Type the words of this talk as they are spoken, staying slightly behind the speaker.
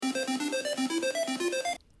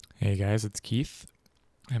Hey guys, it's Keith.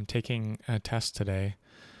 I'm taking a test today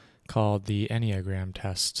called the Enneagram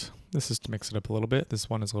test. This is to mix it up a little bit.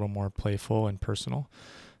 This one is a little more playful and personal.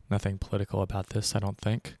 Nothing political about this, I don't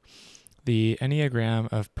think. The Enneagram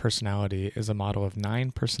of Personality is a model of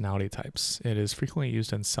 9 personality types. It is frequently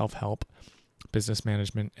used in self-help, business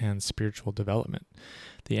management, and spiritual development.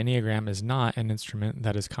 The Enneagram is not an instrument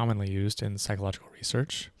that is commonly used in psychological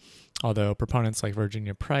research, although proponents like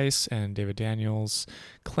Virginia Price and David Daniels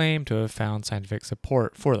claim to have found scientific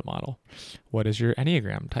support for the model. What is your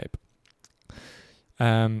Enneagram type?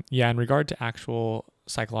 In regard to actual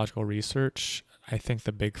psychological research, I think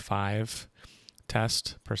the Big Five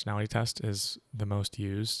personality test, is the most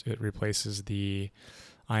used. It replaces the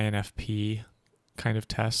INFP kind of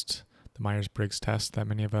test, the Myers-Briggs test that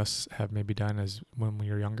many of us have maybe done as when we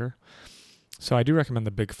were younger. So I do recommend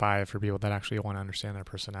the Big Five for people that actually want to understand their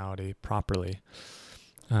personality properly.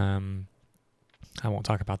 I won't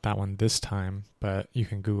talk about that one this time, but you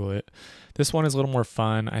can Google it. This one is a little more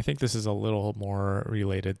fun. I think this is a little more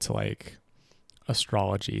related to like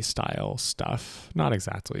astrology style stuff. Not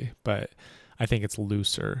exactly, but I think it's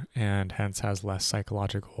looser and hence has less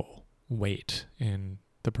psychological weight in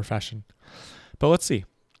the profession. But let's see.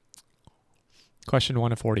 Question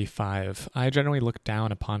 1 of 45. I generally look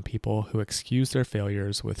down upon people who excuse their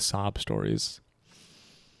failures with sob stories.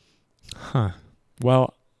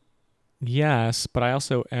 Well, yes, but I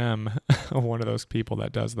also am one of those people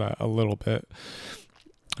that does that a little bit.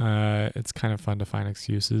 It's kind of fun to find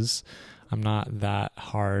excuses. I'm not that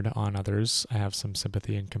hard on others. I have some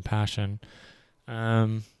sympathy and compassion.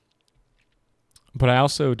 But I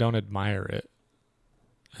also don't admire it.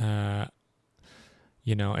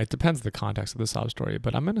 It depends the context of the sob story,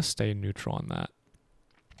 but I'm going to stay neutral on that.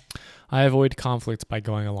 I avoid conflict by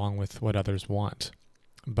going along with what others want.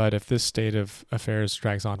 But if this state of affairs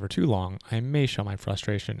drags on for too long, I may show my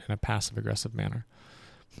frustration in a passive-aggressive manner.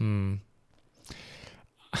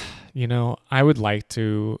 I would like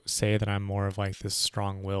to say that I'm more of like this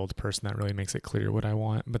strong-willed person that really makes it clear what I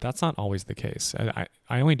want, but that's not always the case. I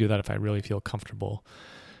only do that if I really feel comfortable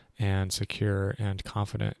and secure and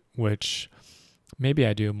confident, which maybe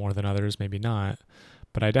I do more than others, maybe not,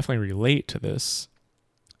 but I definitely relate to this,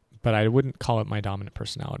 but I wouldn't call it my dominant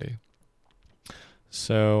personality.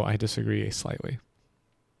 So I disagree slightly.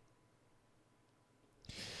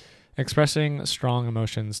 Expressing strong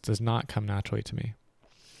emotions does not come naturally to me.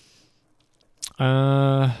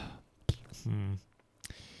 I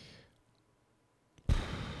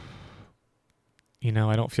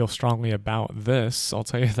don't feel strongly about this, I'll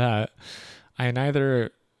tell you that. I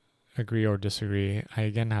neither agree or disagree. I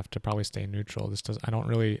again have to probably stay neutral. I don't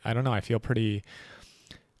know. I feel pretty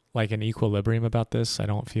like an equilibrium about this. I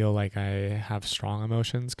don't feel like I have strong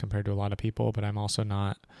emotions compared to a lot of people, but I'm also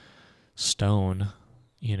not stone,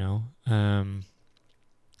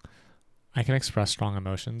 I can express strong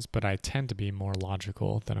emotions, but I tend to be more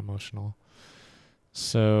logical than emotional.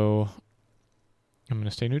 So I'm going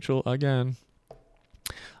to stay neutral again.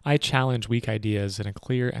 I challenge weak ideas in a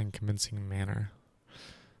clear and convincing manner.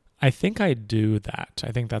 I think I do that.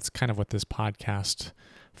 I think that's kind of what this podcast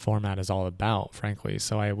format is all about, frankly.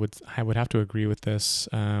 So I would have to agree with this.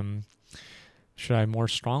 Should I more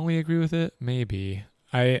strongly agree with it? Maybe.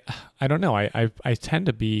 I don't know. I tend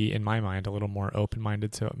to be, in my mind, a little more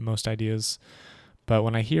open-minded to most ideas. But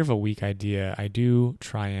when I hear of a weak idea, I do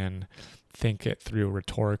try and think it through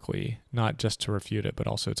rhetorically, not just to refute it, but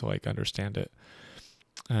also to like understand it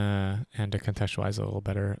and to contextualize it a little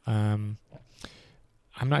better.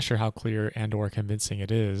 I'm not sure how clear and or convincing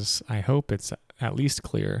it is. I hope it's at least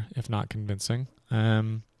clear, if not convincing.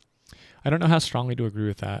 I don't know how strongly to agree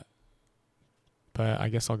with that, but I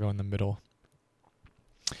guess I'll go in the middle.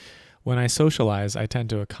 When I socialize, I tend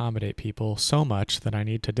to accommodate people so much that I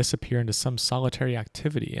need to disappear into some solitary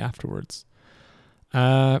activity afterwards.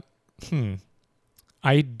 I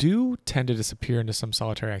do tend to disappear into some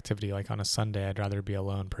solitary activity. Like on a Sunday, I'd rather be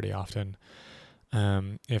alone pretty often.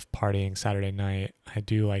 If partying Saturday night, I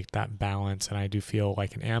do like that balance, and I do feel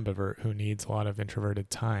like an ambivert who needs a lot of introverted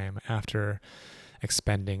time after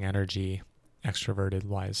expending energy extroverted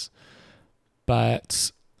wise.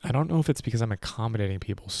 But I don't know if it's because I'm accommodating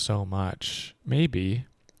people so much. Maybe.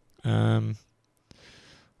 I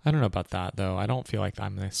don't know about that though. I don't feel like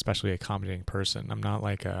I'm an especially accommodating person. I'm not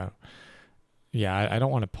like I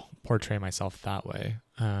don't want to portray myself that way.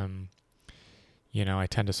 I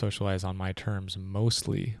tend to socialize on my terms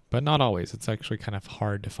mostly, but not always. It's actually kind of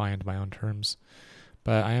hard to find my own terms.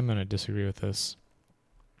 But I am going to disagree with this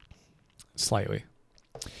slightly.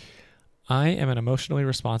 I am an emotionally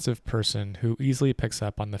responsive person who easily picks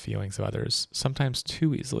up on the feelings of others, sometimes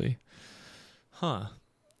too easily.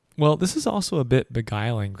 Well, this is also a bit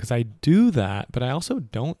beguiling because I do that, but I also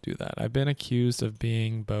don't do that. I've been accused of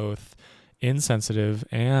being both insensitive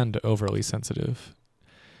and overly sensitive,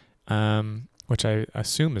 which I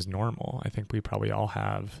assume is normal. I think we probably all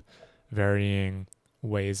have varying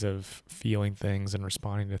ways of feeling things and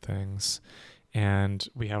responding to things, and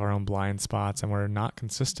we have our own blind spots, and we're not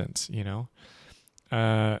consistent,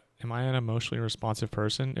 Am I an emotionally responsive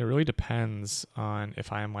person? It really depends on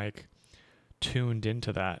if I am like tuned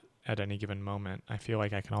into that at any given moment. I feel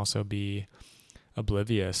like I can also be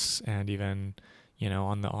oblivious and even,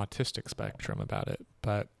 on the autistic spectrum about it,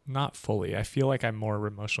 but not fully. I feel like I'm more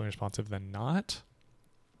emotionally responsive than not.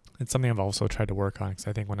 It's something I've also tried to work on because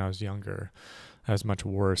I think when I was younger, I was much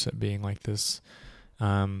worse at being like this.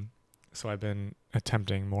 So I've been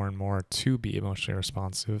attempting more and more to be emotionally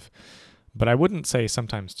responsive, but I wouldn't say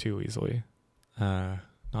sometimes too easily. Not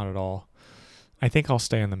at all. I think I'll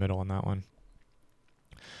stay in the middle on that one.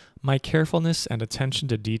 My carefulness and attention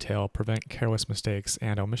to detail prevent careless mistakes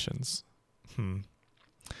and omissions.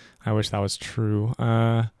 I wish that was true.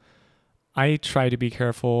 I try to be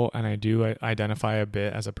careful, and I do identify a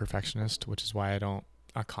bit as a perfectionist, which is why I don't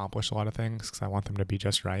accomplish a lot of things because I want them to be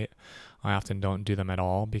just right. I often don't do them at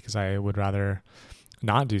all because I would rather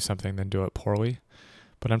not do something than do it poorly.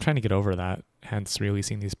 But I'm trying to get over that, hence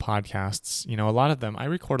releasing these podcasts. A lot of them, I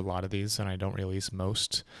record a lot of these and I don't release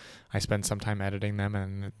most. I spend some time editing them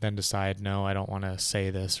and then decide, no, I don't want to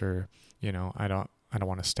say this, or, I don't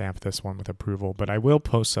want to stamp this one with approval. But I will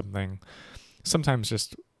post something sometimes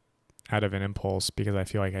just out of an impulse because I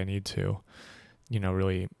feel like I need to,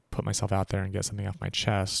 really put myself out there and get something off my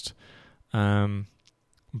chest.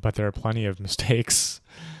 But there are plenty of mistakes.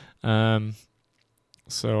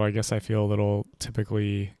 So I guess I feel a little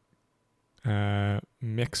typically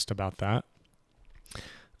mixed about that.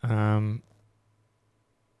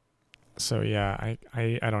 So yeah,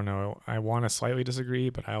 I don't know. I want to slightly disagree,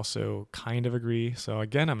 but I also kind of agree. So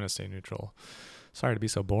again, I'm going to stay neutral. Sorry to be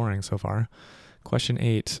so boring so far. Question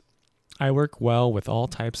 8. I work well with all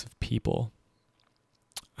types of people.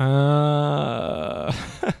 I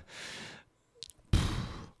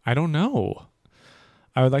don't know.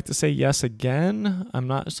 I would like to say yes again. I'm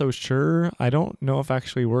not so sure. I don't know if I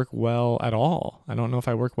actually work well at all. I don't know if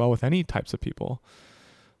I work well with any types of people.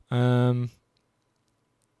 I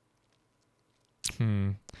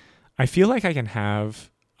feel like I can have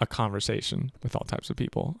a conversation with all types of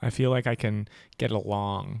people. I feel like I can get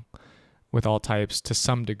along with all types to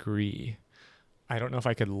some degree. I don't know if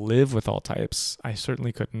I could live with all types. I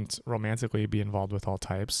certainly couldn't romantically be involved with all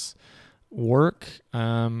types. Work,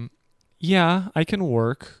 yeah, I can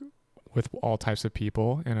work with all types of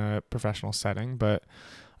people in a professional setting, but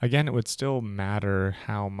again, it would still matter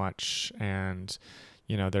how much, and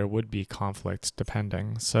there would be conflict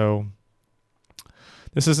depending. So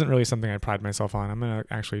this isn't really something I pride myself on. I'm going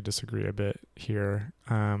to actually disagree a bit here.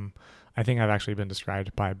 I think I've actually been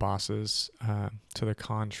described by bosses to the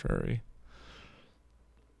contrary.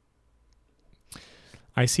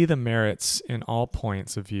 I see the merits in all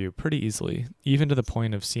points of view pretty easily, even to the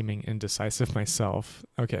point of seeming indecisive myself.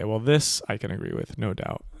 Okay, well, this I can agree with, no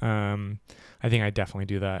doubt. I think I definitely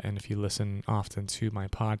do that, and if you listen often to my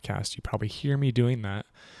podcast, you probably hear me doing that.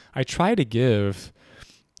 I try to give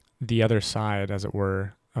the other side, as it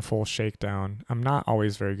were, a full shakedown. I'm not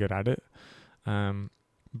always very good at it,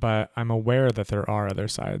 but I'm aware that there are other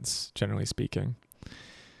sides, generally speaking.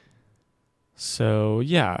 So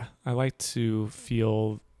yeah, I like to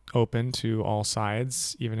feel open to all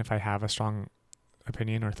sides, even if I have a strong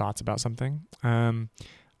opinion or thoughts about something. I'm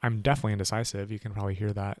definitely indecisive. You can probably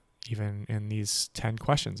hear that even in these 10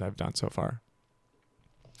 questions I've done so far.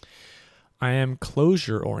 I am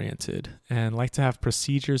closure oriented and like to have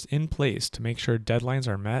procedures in place to make sure deadlines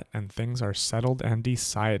are met and things are settled and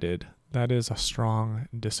decided. That is a strong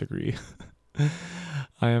disagree.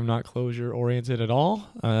 I am not closure oriented at all.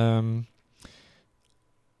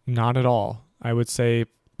 Not at all. I would say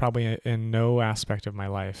probably in no aspect of my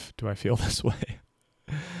life do I feel this way.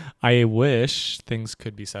 I wish things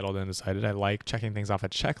could be settled and decided. I like checking things off a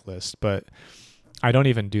checklist, but I don't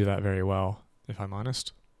even do that very well, if I'm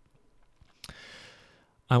honest.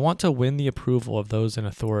 I want to win the approval of those in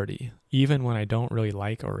authority, even when I don't really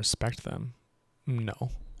like or respect them. No,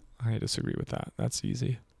 I disagree with that. That's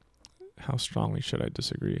easy. How strongly should I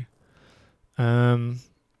disagree? Pretty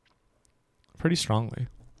strongly.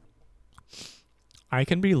 I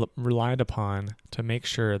can be relied upon to make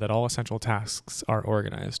sure that all essential tasks are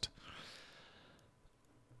organized.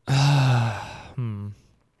 I'm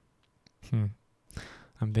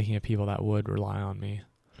thinking of people that would rely on me.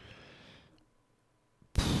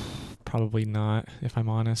 Probably not, if I'm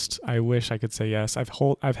honest. I wish I could say yes.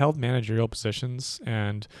 I've held managerial positions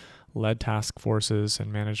and led task forces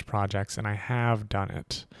and managed projects, and I have done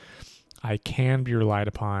it. I can be relied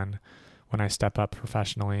upon when I step up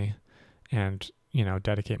professionally and,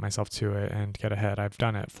 dedicate myself to it and get ahead. I've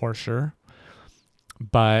done it for sure.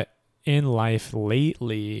 But in life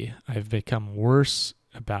lately, I've become worse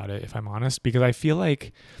about it, if I'm honest, because I feel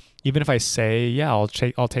like even if I say, yeah, I'll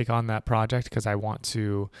take on that project because I want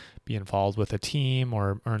to be involved with a team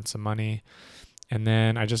or earn some money, and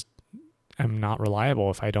then I'm not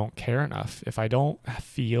reliable if I don't care enough. If I don't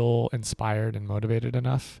feel inspired and motivated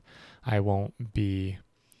enough, I won't be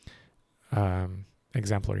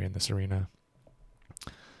exemplary in this arena.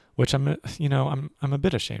 Which I'm a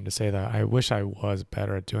bit ashamed to say that. I wish I was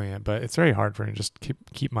better at doing it, but it's very hard for me to just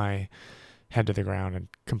keep my head to the ground and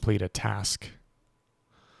complete a task.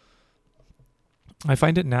 I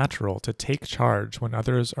find it natural to take charge when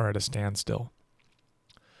others are at a standstill.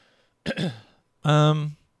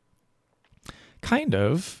 Kind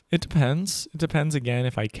of. It depends. It depends again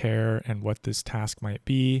if I care and what this task might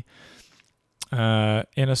be. In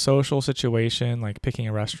a social situation, like picking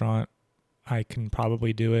a restaurant, I can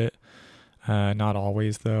probably do it. Not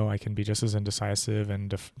always, though. I can be just as indecisive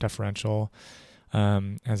and deferential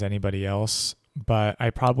as anybody else. But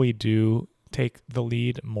I probably do take the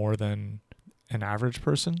lead more than an average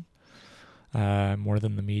person, more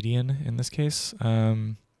than the median in this case.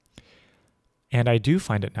 And I do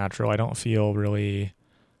find it natural. I don't feel really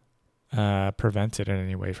prevented in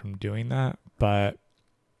any way from doing that. But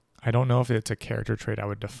I don't know if it's a character trait I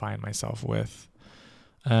would define myself with.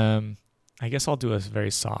 I guess I'll do a very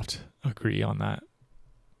soft agree on that.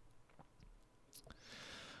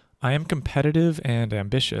 I am competitive and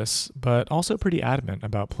ambitious, but also pretty adamant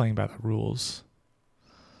about playing by the rules.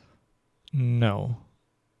 No,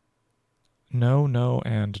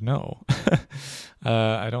 and no.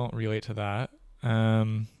 I don't relate to that.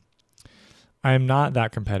 I'm not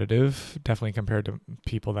that competitive, definitely compared to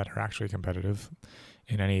people that are actually competitive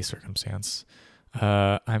in any circumstance.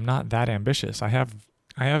 I'm not that ambitious. I have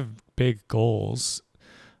big goals.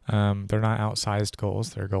 They're not outsized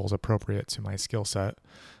goals. They're goals appropriate to my skill set.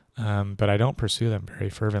 But I don't pursue them very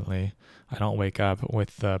fervently. I don't wake up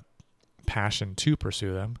with the passion to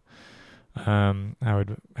pursue them. I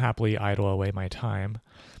would happily idle away my time.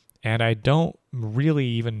 And I don't really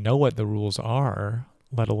even know what the rules are,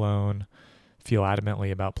 let alone feel adamantly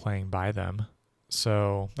about playing by them.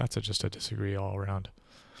 So that's just a disagree all around.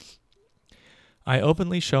 I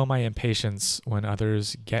openly show my impatience when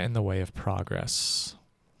others get in the way of progress.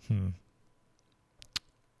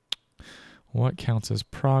 What counts as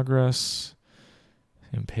progress?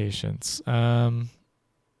 Impatience.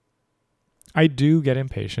 I do get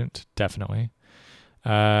impatient, definitely.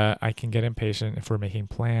 I can get impatient if we're making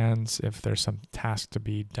plans, if there's some task to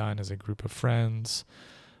be done as a group of friends.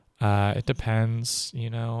 It depends,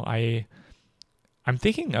 I'm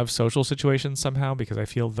thinking of social situations somehow because I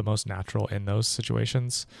feel the most natural in those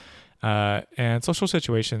situations. And social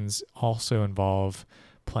situations also involve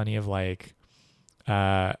plenty of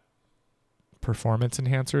performance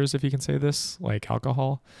enhancers, if you can say this, like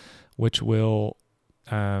alcohol, which will,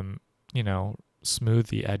 smooth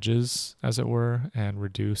the edges, as it were, and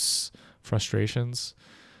reduce frustrations.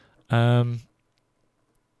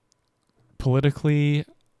 Politically,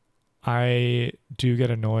 I do get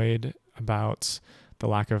annoyed about the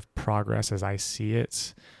lack of progress as I see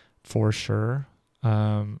it, for sure.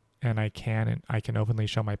 And I can openly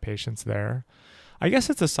show my patience there. I guess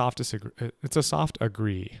it's a soft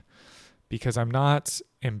agree, because I'm not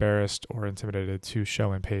embarrassed or intimidated to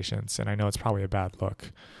show impatience, and I know it's probably a bad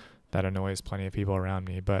look that annoys plenty of people around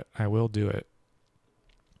me, but I will do it.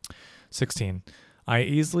 16. I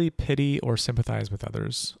easily pity or sympathize with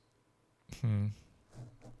others.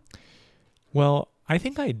 Well, I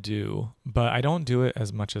think I do, but I don't do it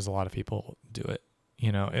as much as a lot of people do it.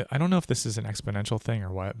 I don't know if this is an exponential thing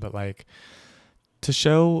or what, but to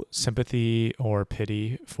show sympathy or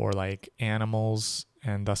pity for animals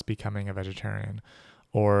and thus becoming a vegetarian,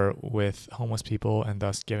 or with homeless people and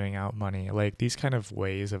thus giving out money, these kind of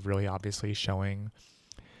ways of really obviously showing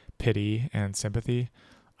pity and sympathy,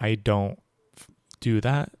 I don't do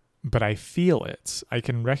that, but I feel it. I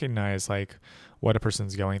can recognize what a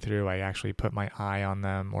person's going through. I actually put my eye on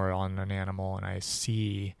them or on an animal and I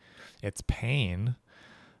see its pain,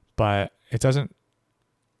 but it doesn't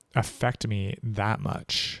affect me that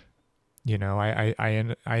much.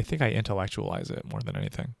 I think I intellectualize it more than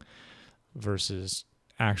anything versus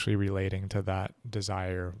actually relating to that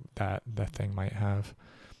desire that the thing might have,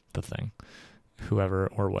 whoever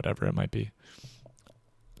or whatever it might be.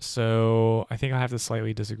 So I think I have to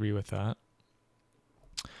slightly disagree with that.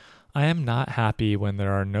 I am not happy when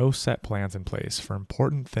there are no set plans in place for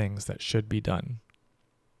important things that should be done.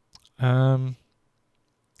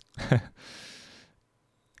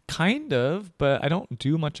 Kind of, but I don't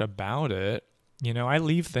do much about it. I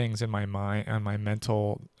leave things in my mind, on my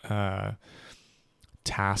mental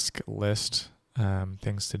task list,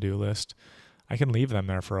 things to do list. I can leave them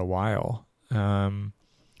there for a while.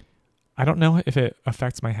 I don't know if it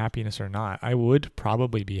affects my happiness or not. I would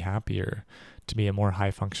probably be happier to be a more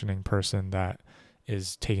high functioning person that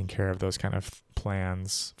is taking care of those kind of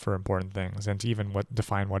plans for important things and to even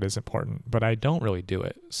define what is important. But I don't really do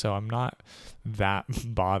it, so I'm not that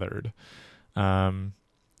bothered. So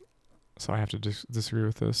I have to disagree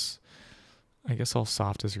with this. I guess I'll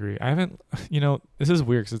soft disagree. I haven't, this is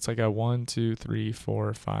weird because it's like a 1, 2, 3,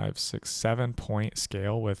 4, 5, 6, 7 point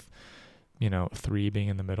scale with, 3 being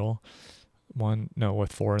in the middle.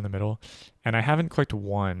 With 4 in the middle. And I haven't clicked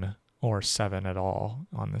 1 or 7 at all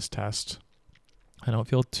on this test. I don't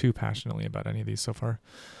feel too passionately about any of these so far.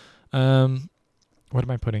 What am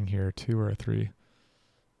I putting here? 2 or a 3?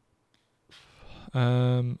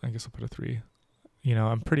 I guess I'll put a 3.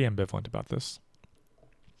 I'm pretty ambivalent about this.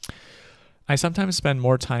 I sometimes spend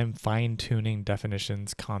more time fine-tuning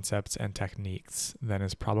definitions, concepts, and techniques than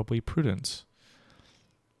is probably prudent.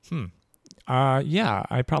 Yeah,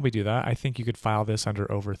 I probably do that. I think you could file this under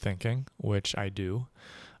overthinking, which I do.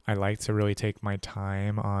 I like to really take my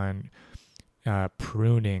time on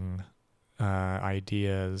pruning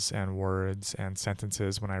ideas and words and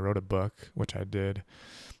sentences. When I wrote a book, which I did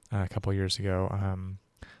a couple years ago, I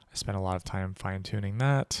spent a lot of time fine-tuning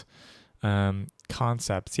that.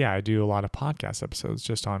 Concepts, yeah, I do a lot of podcast episodes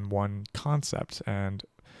just on one concept and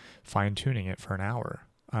fine-tuning it for an hour.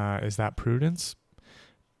 Is that prudence?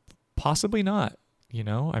 Possibly not.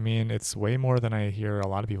 It's way more than I hear a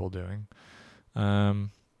lot of people doing. So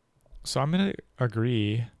I'm going to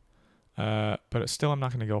agree, but still I'm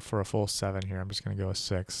not going to go for a full 7 here. I'm just going to go a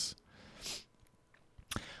 6.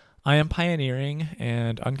 I am pioneering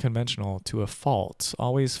and unconventional to a fault,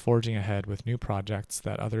 always forging ahead with new projects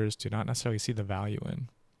that others do not necessarily see the value in.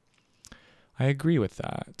 I agree with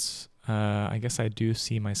that. I guess I do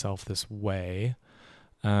see myself this way.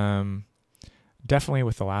 Definitely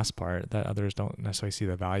with the last part, that others don't necessarily see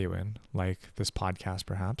the value in, like this podcast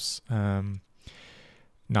perhaps.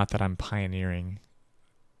 Not that I'm pioneering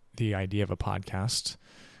the idea of a podcast,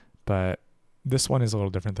 but this one is a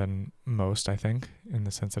little different than most, I think, in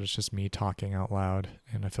the sense that it's just me talking out loud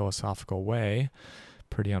in a philosophical way.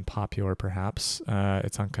 Pretty unpopular, perhaps.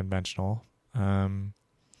 It's unconventional.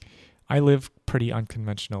 I live pretty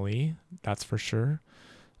unconventionally, that's for sure.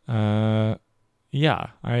 Yeah,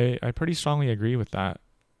 I pretty strongly agree with that.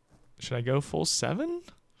 Should I go full 7?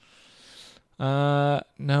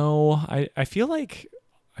 No, I feel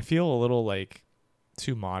a little like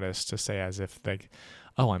too modest to say as if like,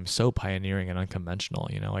 oh, I'm so pioneering and unconventional,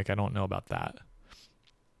 I don't know about that.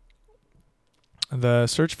 The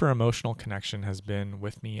search for emotional connection has been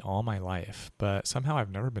with me all my life, but somehow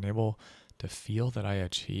I've never been able to feel that I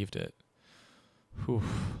achieved it. Whew,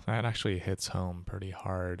 that actually hits home pretty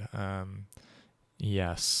hard.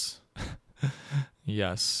 Yes.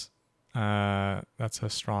 Yes. That's a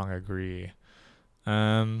strong agree.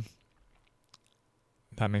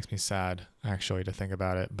 That makes me sad, actually, to think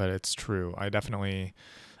about it, but it's true.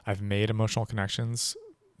 I've made emotional connections,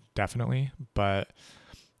 definitely, but,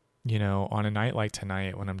 on a night like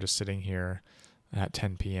tonight, when I'm just sitting here at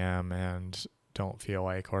 10 p.m. and don't feel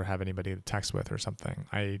like or have anybody to text with or something,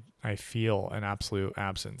 I feel an absolute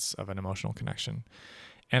absence of an emotional connection.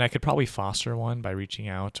 And I could probably foster one by reaching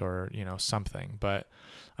out or, something, but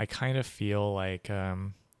I kind of feel like a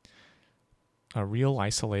real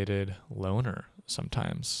isolated loner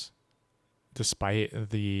sometimes, despite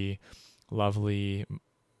the lovely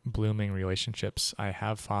blooming relationships I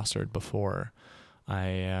have fostered before. I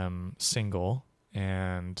am single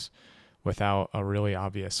and without a really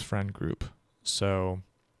obvious friend group. So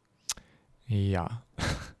yeah,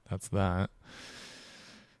 that's that.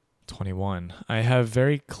 21. I have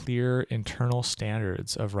very clear internal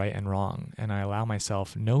standards of right and wrong, and I allow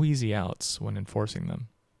myself no easy outs when enforcing them.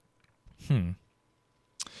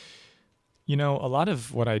 A lot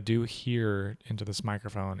of what I do here into this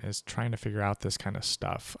microphone is trying to figure out this kind of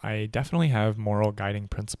stuff. I definitely have moral guiding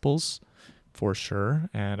principles for sure,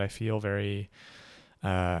 and I feel very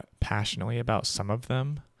passionately about some of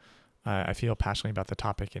them. I feel passionately about the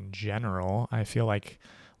topic in general. I feel like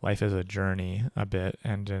life is a journey a bit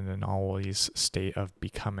and in an always state of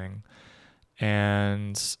becoming.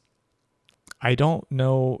 And I don't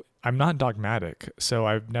know, I'm not dogmatic, so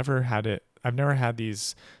I've never had it I've never had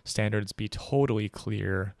these standards be totally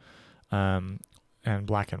clear, and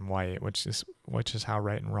black and white, which is how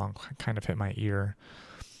right and wrong kind of hit my ear.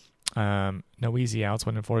 No easy outs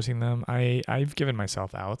when enforcing them. I've given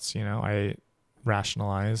myself outs, I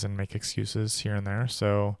rationalize and make excuses here and there.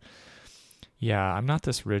 So yeah, I'm not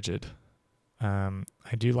this rigid. I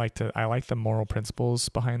like the moral principles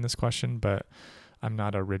behind this question, but I'm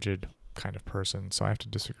not a rigid kind of person. So I have to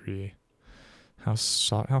disagree. How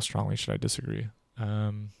strongly should I disagree?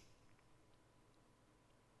 I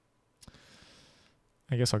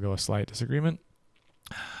guess I'll go a slight disagreement.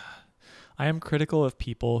 I am critical of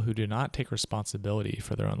people who do not take responsibility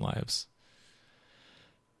for their own lives.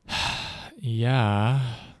 Yeah,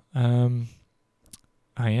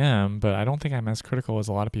 I am, but I don't think I'm as critical as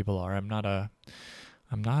a lot of people are. I'm not a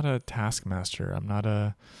taskmaster. I'm not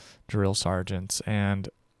a drill sergeant, and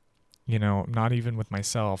not even with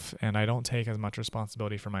myself. And I don't take as much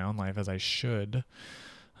responsibility for my own life as I should.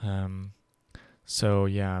 So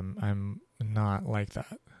yeah, I'm not like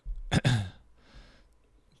that.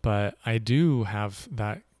 But I do have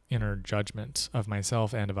that inner judgment of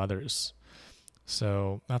myself and of others.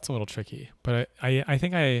 So that's a little tricky. But I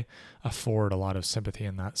think I afford a lot of sympathy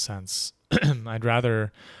in that sense. I'd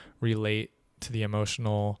rather relate to the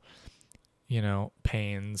emotional,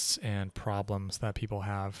 pains and problems that people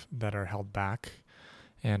have that are held back.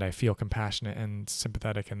 And I feel compassionate and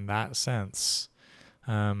sympathetic in that sense,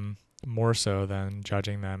 more so than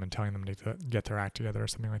judging them and telling them to get their act together or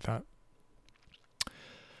something like that.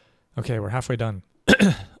 Okay, we're halfway done.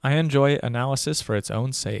 I enjoy analysis for its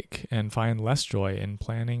own sake and find less joy in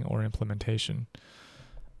planning or implementation.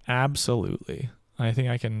 Absolutely. I think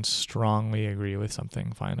I can strongly agree with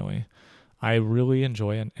something finally. I really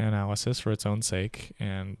enjoy an analysis for its own sake,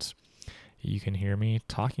 and you can hear me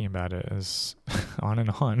talking about it as on and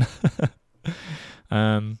on.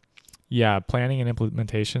 Yeah, planning and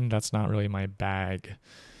implementation, that's not really my bag.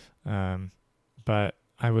 But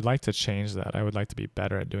I would like to change that. I would like to be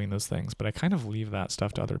better at doing those things, but I kind of leave that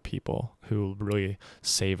stuff to other people who really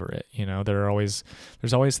savor it.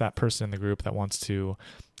 There's always that person in the group that wants to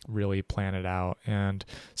really plan it out. And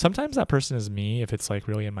sometimes that person is me if it's like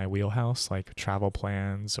really in my wheelhouse, like travel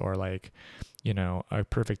plans or like, a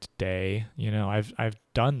perfect day. I've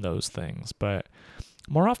done those things, but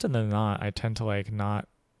more often than not, I tend to like not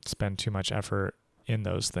spend too much effort in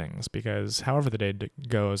those things because however the day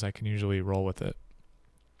goes, I can usually roll with it.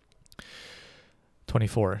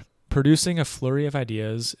 24. Producing a flurry of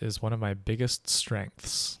ideas is one of my biggest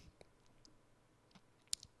strengths.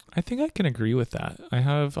 I think I can agree with that. I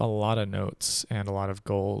have a lot of notes and a lot of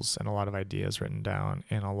goals and a lot of ideas written down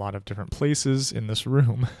in a lot of different places in this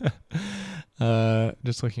room.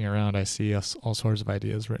 Just looking around, I see all sorts of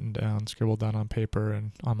ideas written down, scribbled down on paper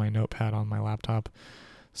and on my notepad on my laptop.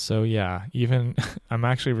 So yeah, even I'm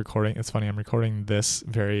actually recording. It's funny. I'm recording this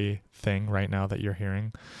very thing right now that you're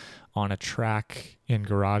hearing on a track in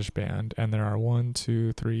GarageBand, and there are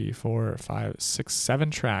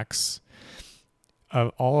 7 tracks of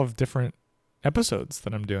all of different episodes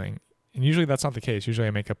that I'm doing. And usually that's not the case. Usually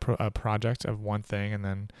I make a project of one thing and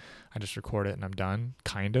then I just record it and I'm done,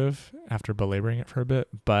 kind of, after belaboring it for a bit.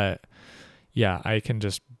 But yeah, I can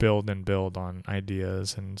just build and build on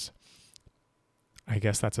ideas, and I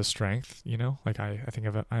guess that's a strength, like I think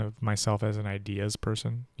of myself as an ideas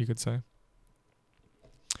person, you could say.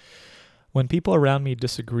 When people around me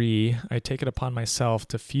disagree, I take it upon myself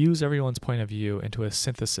to fuse everyone's point of view into a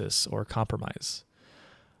synthesis or compromise.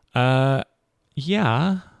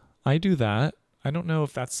 Yeah, I do that. I don't know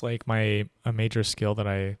if that's like a major skill that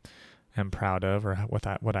I am proud of or what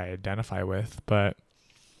I identify with, but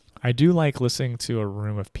I do like listening to a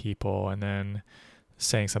room of people and then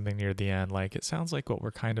saying something near the end, like it sounds like what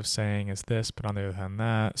we're kind of saying is this, but on the other hand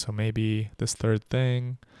that, so maybe this third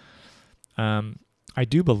thing. I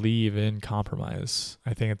do believe in compromise.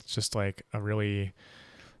 I think it's just like a really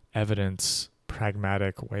evidence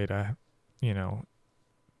pragmatic way to,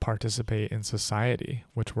 participate in society,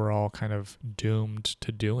 which we're all kind of doomed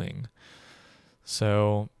to doing.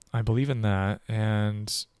 So I believe in that.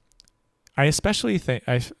 And I especially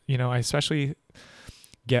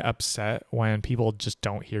get upset when people just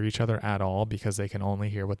don't hear each other at all because they can only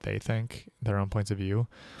hear what they think, their own points of view.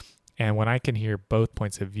 And when I can hear both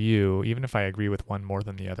points of view, even if I agree with one more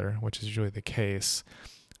than the other, which is usually the case,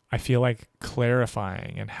 I feel like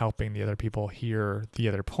clarifying and helping the other people hear the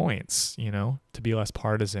other points, to be less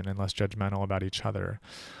partisan and less judgmental about each other,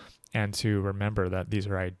 and to remember that these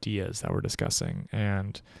are ideas that we're discussing.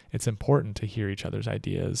 And it's important to hear each other's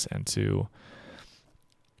ideas and to,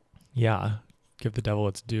 give the devil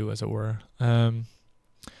its due, as it were. I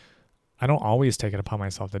don't always take it upon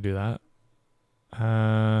myself to do that.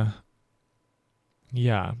 Yeah,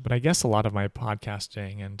 but I guess a lot of my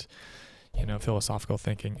podcasting and, philosophical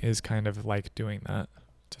thinking is kind of like doing that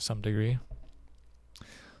to some degree.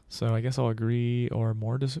 So I guess I'll agree or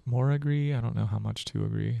more agree. I don't know how much to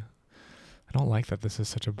agree. I don't like that this is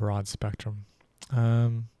such a broad spectrum.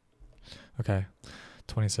 Okay.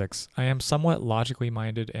 26. I am somewhat logically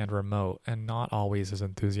minded and remote and not always as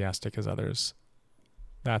enthusiastic as others.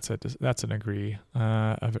 That's an agree.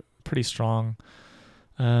 Pretty strong.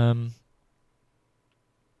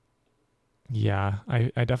 Yeah,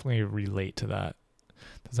 I definitely relate to that.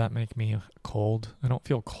 Does that make me cold? I don't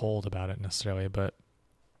feel cold about it necessarily, but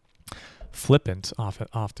flippant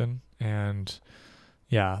often, and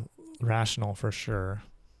yeah, rational for sure.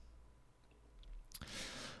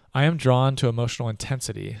 I am drawn to emotional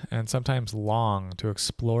intensity and sometimes long to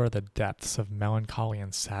explore the depths of melancholy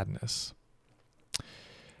and sadness.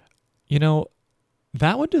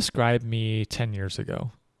 That would describe me 10 years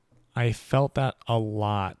ago. I felt that a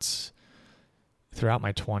lot throughout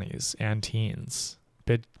my 20s and teens,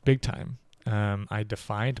 big time. I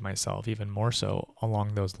defined myself even more so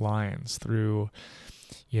along those lines through,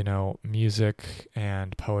 music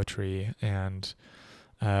and poetry and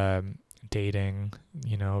dating,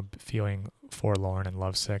 feeling forlorn and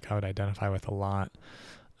lovesick. I would identify with a lot.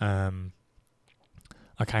 A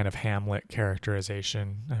kind of Hamlet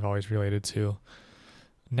characterization I've always related to.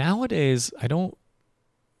 Nowadays, I don't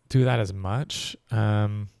do that as much.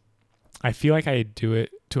 I feel like I do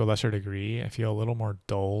it to a lesser degree. I feel a little more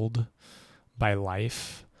dulled by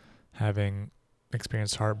life, having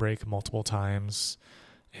experienced heartbreak multiple times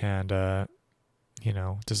and,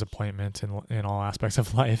 disappointment in all aspects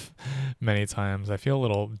of life many times. I feel a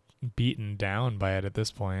little beaten down by it at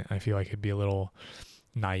this point. I feel like it'd be a little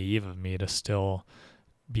naive of me to still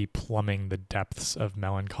be plumbing the depths of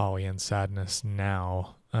melancholy and sadness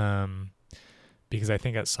now. Because I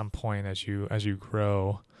think at some point as you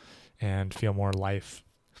grow and feel more life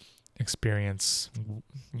experience,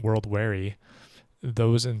 world weary,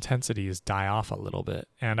 those intensities die off a little bit,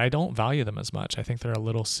 and I don't value them as much. I think they're a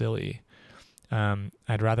little silly.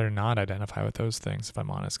 I'd rather not identify with those things, if I'm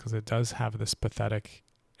honest, because it does have this pathetic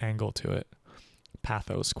angle to it,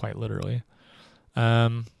 pathos, quite literally.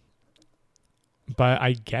 But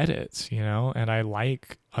I get it, and I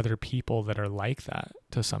like other people that are like that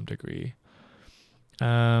to some degree.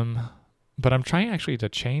 But I'm trying actually to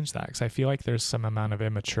change that because I feel like there's some amount of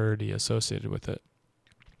immaturity associated with it.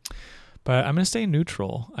 But I'm going to stay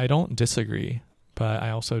neutral. I don't disagree, but I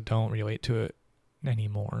also don't relate to it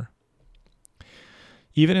anymore.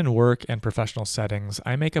 Even in work and professional settings,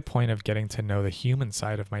 I make a point of getting to know the human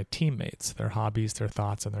side of my teammates, their hobbies, their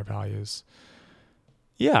thoughts, and their values.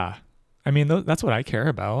 Yeah. I mean, that's what I care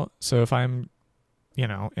about. So if I'm,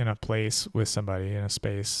 in a place with somebody, in a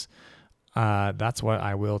space, that's what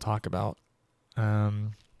I will talk about.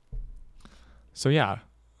 So yeah,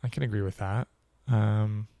 I can agree with that.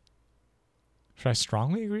 Should I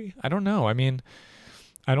strongly agree? I don't know. I mean,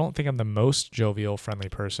 I don't think I'm the most jovial, friendly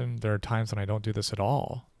person. There are times when I don't do this at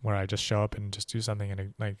all, where I just show up and just do something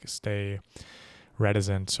and like stay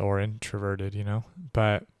reticent or introverted,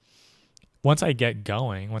 But once I get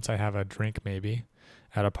going, once I have a drink maybe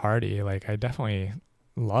at a party, like I definitely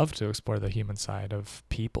love to explore the human side of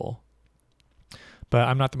people. But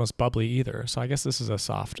I'm not the most bubbly either, so I guess this is a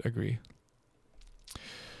soft agree.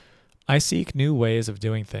 I seek new ways of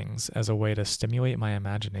doing things as a way to stimulate my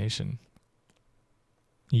imagination.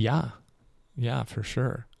 Yeah, for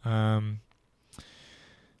sure.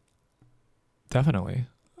 Definitely.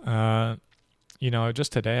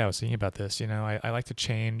 Just today I was thinking about this. I like to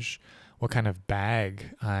change what kind of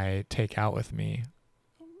bag I take out with me,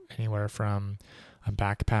 anywhere from a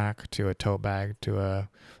backpack to a tote bag to a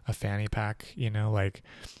fanny pack,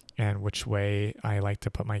 and which way I like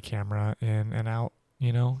to put my camera in and out,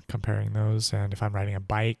 comparing those. And if I'm riding a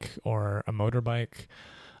bike or a motorbike,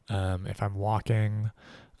 if I'm walking,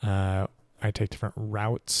 I take different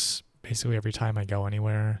routes basically every time I go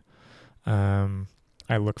anywhere.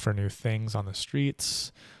 I look for new things on the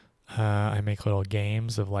streets. I make little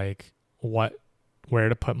games of like where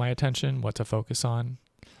to put my attention, what to focus on.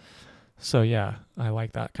 So yeah, I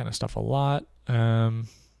like that kind of stuff a lot. I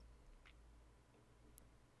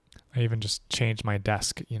even just changed my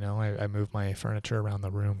desk, I move my furniture around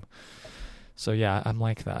the room. So yeah, I'm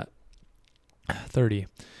like that. 30.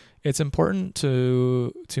 It's important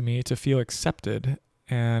to me to feel accepted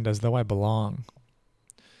and as though I belong.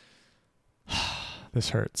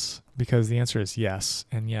 This hurts because the answer is yes,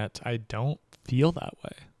 and yet I don't feel that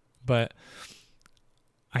way. But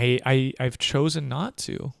I've chosen not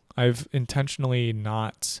to. I've intentionally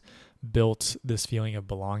not built this feeling of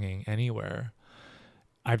belonging anywhere.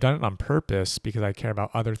 I've done it on purpose because I care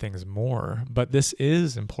about other things more, but this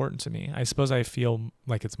is important to me. I suppose I feel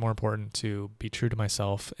like it's more important to be true to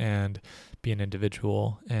myself and be an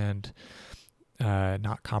individual and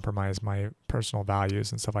not compromise my personal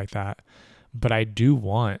values and stuff like that. But I do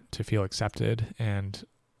want to feel accepted and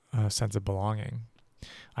a sense of belonging.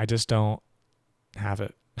 I just don't have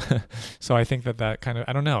it. So I think that kind of,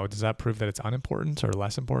 I don't know, does that prove that it's unimportant or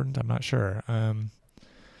less important? I'm not sure.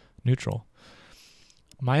 Neutral.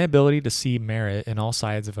 My ability to see merit in all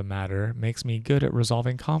sides of a matter makes me good at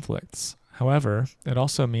resolving conflicts. However, it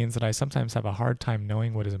also means that I sometimes have a hard time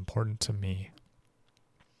knowing what is important to me.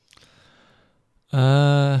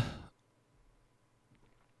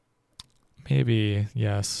 Maybe,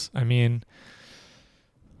 yes. I mean,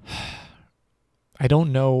 I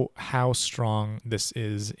don't know how strong this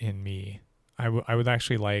is in me. I would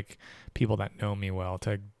actually like people that know me well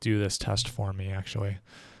to do this test for me, actually.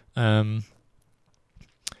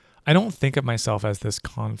 I don't think of myself as this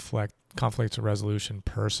conflict resolution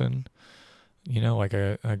person, like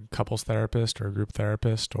a couples therapist or a group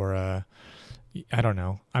therapist or I don't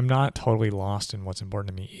know. I'm not totally lost in what's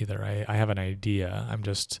important to me either. I have an idea. I'm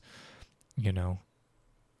just,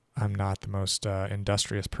 I'm not the most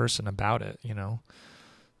industrious person about it,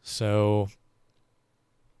 So,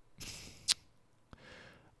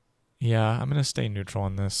 yeah, I'm going to stay neutral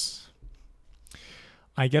on this.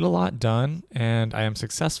 I get a lot done and I am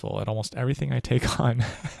successful at almost everything I take on.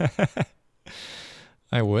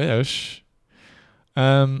 I wish.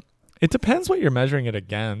 It depends what you're measuring it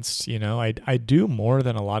against. I do more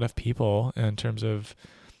than a lot of people in terms of,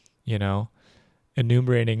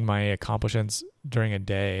 enumerating my accomplishments during a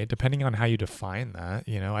day, depending on how you define that.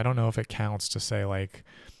 I don't know if it counts to say like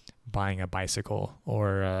buying a bicycle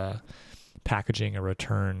or packaging a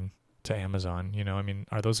return to Amazon.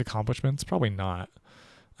 Are those accomplishments? Probably not.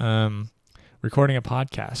 Recording a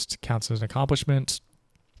podcast counts as an accomplishment.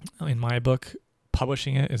 In my book,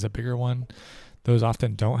 publishing it is a bigger one. Those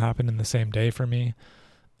often don't happen in the same day for me.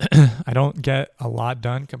 I don't get a lot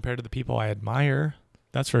done compared to the people I admire.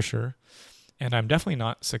 That's for sure. And I'm definitely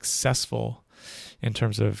not successful in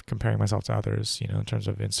terms of comparing myself to others, in terms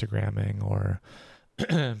of Instagramming or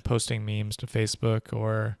posting memes to Facebook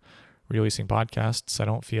or releasing podcasts. I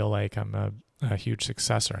don't feel like I'm a huge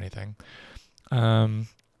success or anything.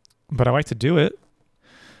 But I like to do it.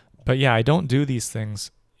 But yeah, I don't do these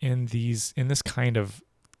things in this kind of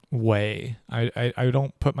way. I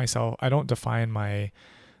don't define my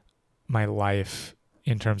life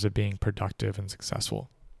in terms of being productive and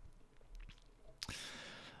successful.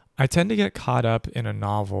 I tend to get caught up in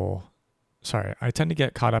novel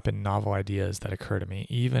ideas that occur to me,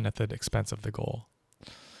 even at the expense of the goal.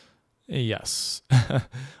 Yes.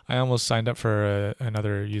 I almost signed up for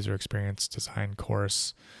another user experience design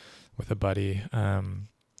course with a buddy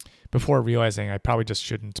before realizing I probably just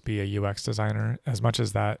shouldn't be a UX designer. As much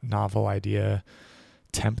as that novel idea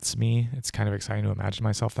tempts me, it's kind of exciting to imagine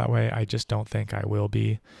myself that way. I just don't think I will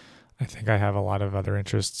be. I think I have a lot of other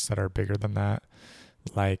interests that are bigger than that,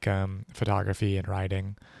 like photography and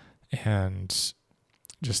writing and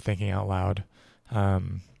just thinking out loud,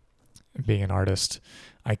 being an artist.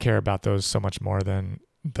 I care about those so much more than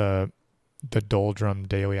the doldrum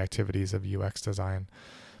daily activities of UX design.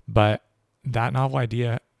 But that novel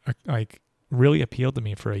idea really appealed to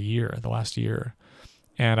me for the last year.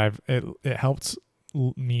 And it helped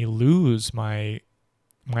me lose my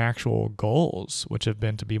actual goals, which have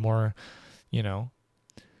been to be more,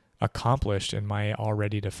 accomplished in my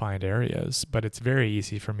already defined areas. But it's very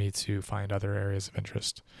easy for me to find other areas of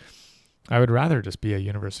interest. I would rather just be a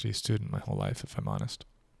university student my whole life, if I'm honest.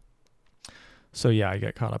 So yeah, I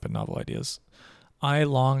get caught up in novel ideas. I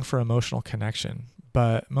long for emotional connection,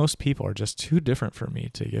 but most people are just too different for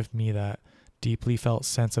me to give me that deeply felt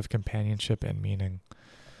sense of companionship and meaning.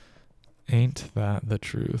 Ain't that the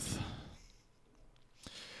truth?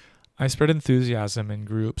 I spread enthusiasm in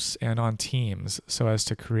groups and on teams so as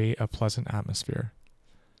to create a pleasant atmosphere.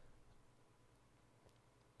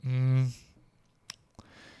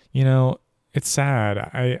 It's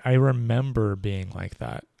sad. I remember being like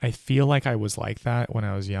that. I feel like I was like that when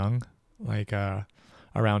I was young, like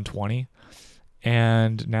around 20.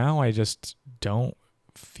 And now I just don't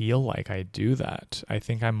feel like I do that. I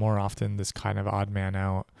think I'm more often this kind of odd man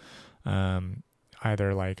out,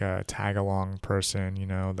 either like a tag along person,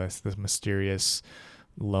 this mysterious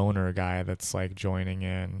loner guy that's like joining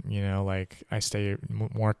in, like I stay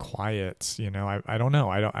more quiet, I don't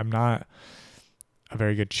know. I'm not a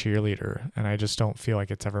very good cheerleader, and I just don't feel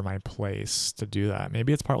like it's ever my place to do that.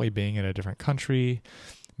 Maybe it's partly being in a different country.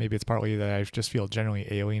 Maybe it's partly that I just feel generally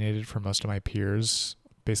alienated from most of my peers,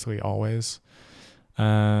 basically always.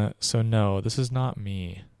 So no, this is not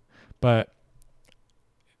me. But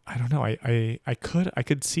I don't know. I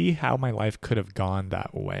could see how my life could have gone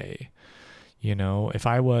that way. You know, if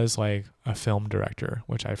I was like a film director,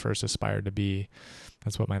 which I first aspired to be,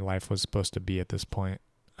 that's what my life was supposed to be at this point.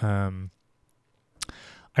 I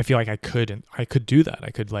feel like I could do that. I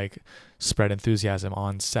could like spread enthusiasm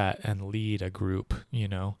on set and lead a group, you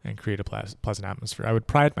know, and create a pleasant atmosphere. I would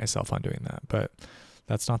pride myself on doing that, but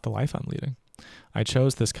that's not the life I'm leading. I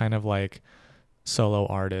chose this kind of like solo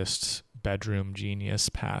artist, bedroom genius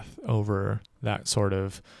path over that sort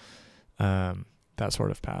of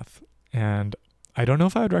path. And I don't know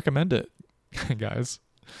if I would recommend it, guys.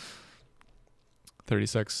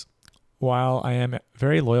 36. While I am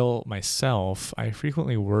very loyal myself, I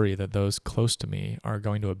frequently worry that those close to me are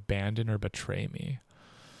going to abandon or betray me.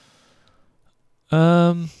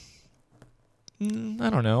 I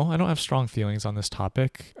don't know. I don't have strong feelings on this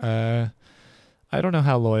topic. I don't know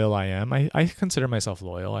how loyal I am. I consider myself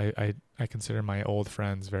loyal. I consider my old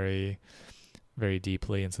friends very, very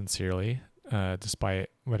deeply and sincerely,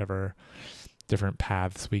 despite whatever different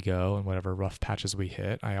paths we go and whatever rough patches we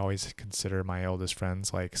hit. I always consider my oldest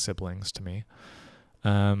friends like siblings to me.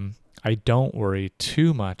 I don't worry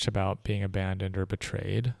too much about being abandoned or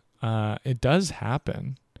betrayed. It does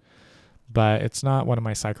happen, but it's not one of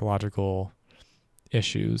my psychological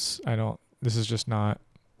issues. This is just not,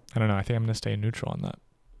 I don't know. I think I'm going to stay neutral on that.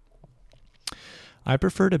 I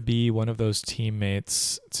prefer to be one of those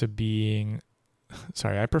teammates to being,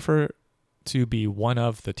 I prefer to be one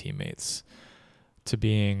of the teammates to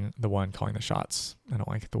being the one calling the shots. I don't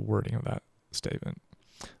like the wording of that statement.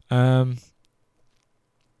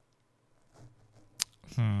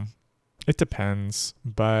 It depends,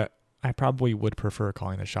 but I probably would prefer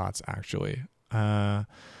calling the shots, actually. I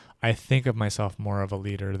think of myself more of a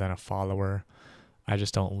leader than a follower. I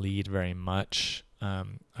just don't lead very much. I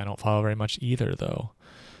don't follow very much either, though.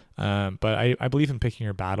 But I believe in picking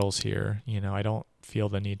your battles here. You know, I don't feel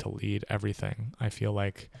the need to lead everything. I feel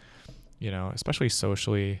like, you know, especially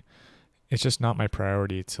socially, it's just not my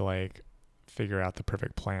priority to like figure out the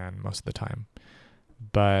perfect plan most of the time.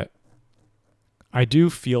 But I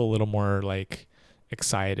do feel a little more like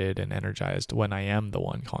excited and energized when I am the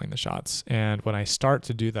one calling the shots. And when I start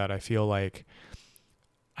to do that, I feel like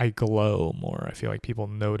I glow more. I feel like people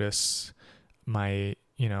notice my,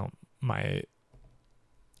 you know, my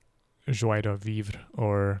joie de vivre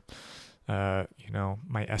or, you know,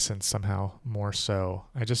 my essence somehow more so.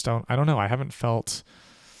 I don't know. I haven't felt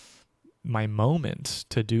my moment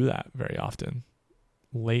to do that very often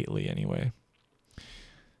lately anyway.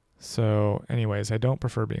 So anyways, I don't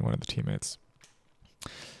prefer being one of the teammates.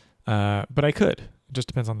 But I could. It just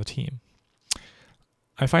depends on the team.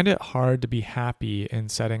 I find it hard to be happy in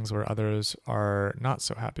settings where others are not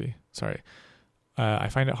so happy. I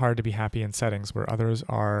find it hard to be happy in settings where others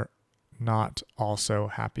are not also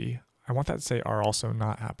happy. I want that to say are also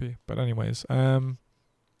not happy. But anyways, I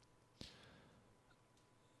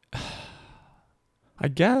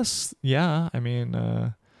guess, yeah. I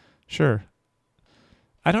mean, sure.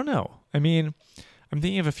 I don't know. I mean, I'm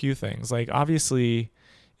thinking of a few things. Like, obviously,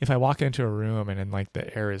 if I walk into a room and then like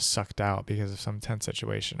the air is sucked out because of some tense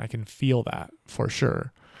situation, I can feel that for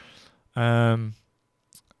sure. I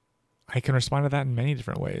can respond to that in many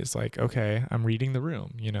different ways. Like, okay, I'm reading the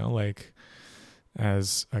room, you know, like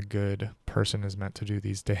as a good person is meant to do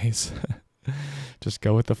these days. Just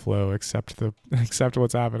go with the flow, accept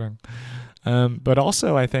what's happening. But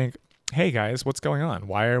also I think, hey guys, what's going on?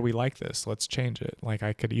 Why are we like this? Let's change it. Like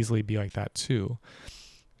I could easily be like that too.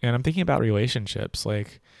 And I'm thinking about relationships,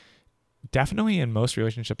 like definitely in most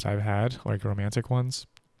relationships I've had, like romantic ones,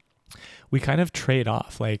 we kind of trade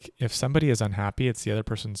off. Like if somebody is unhappy, it's the other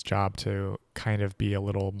person's job to kind of be a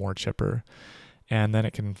little more chipper, and then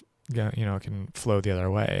it can, you know, it can flow the other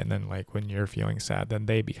way. And then like when you're feeling sad, then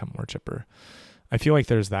they become more chipper. I feel like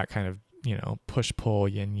there's that kind of, you know, push pull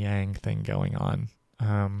yin yang thing going on.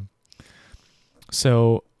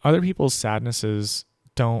 So other people's sadnesses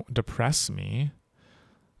don't depress me.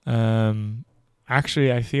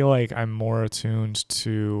 Actually, I feel like I'm more attuned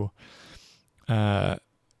to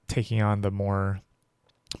taking on the more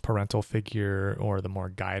parental figure or the more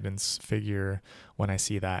guidance figure when I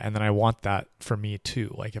see that. And then I want that for me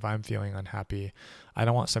too. Like if I'm feeling unhappy, I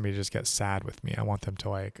don't want somebody to just get sad with me. I want them to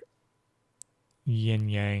like yin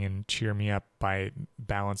yang and cheer me up by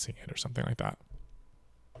balancing it or something like that.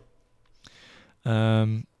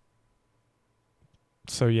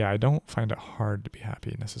 So yeah, I don't find it hard to be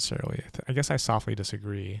happy necessarily. I guess I softly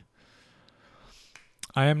disagree.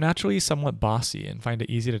 I am naturally somewhat bossy and find it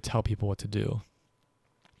easy to tell people what to do.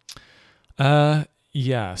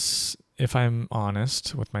 Yes. if I'm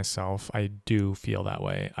honest with myself, I do feel that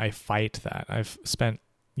way. I fight that. I've spent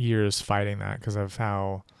years fighting that because of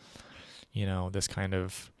how, this kind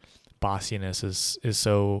of bossiness is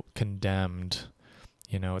so condemned.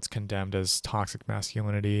 It's condemned as toxic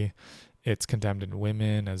masculinity. It's condemned in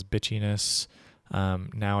women as bitchiness.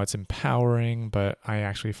 Now it's empowering, but I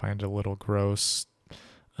actually find it a little gross.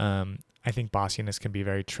 I think bossiness can be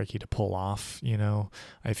very tricky to pull off.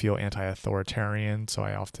 I feel anti-authoritarian, so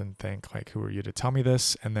I often think like, who are you to tell me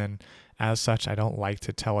this? And then as such, I don't like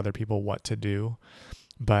to tell other people what to do.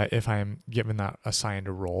 But if I'm given that assigned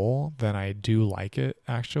role, then I do like it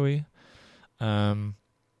actually. So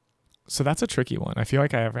that's a tricky one. I feel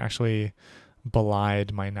like I have actually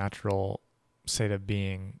belied my natural state of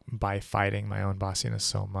being by fighting my own bossiness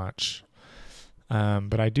so much.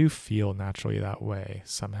 But I do feel naturally that way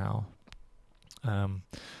somehow.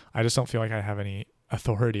 I just don't feel like I have any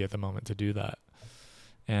authority at the moment to do that.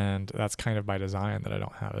 And that's kind of by design that I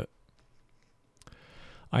don't have it.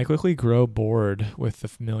 I quickly grow bored with the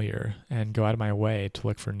familiar and go out of my way to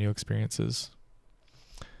look for new experiences.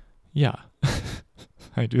 Yeah,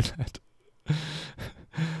 I do that.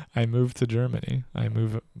 I move to Germany. I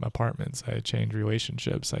move apartments. I change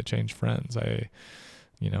relationships. I change friends. I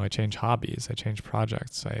change hobbies. I change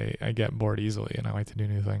projects. I get bored easily, and I like to do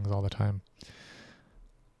new things all the time.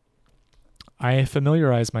 I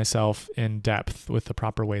familiarize myself in depth with the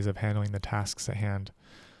proper ways of handling the tasks at hand.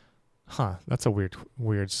 That's a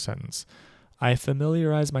weird sentence. I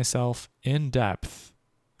familiarize myself in depth.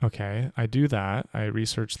 Okay, I do that. I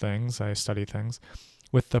research things. I study things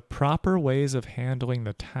with the proper ways of handling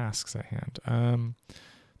the tasks at hand.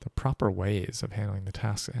 The proper ways of handling the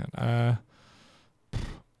tasks at hand.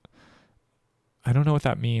 I don't know what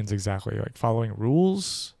that means exactly. Like following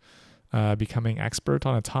rules, becoming expert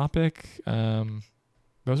on a topic.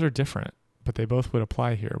 Those are different, but they both would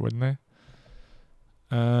apply here, wouldn't they?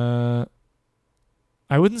 I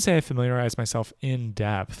wouldn't say I familiarize myself in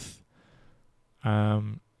depth.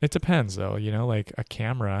 It depends though, like a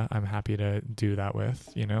camera, I'm happy to do that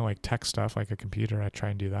with, like tech stuff, like a computer, I try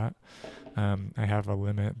and do that. I have a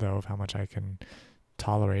limit though of how much I can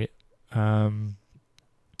tolerate.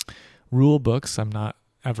 Rule books, I'm not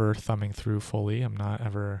ever thumbing through fully. I'm not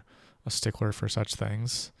ever a stickler for such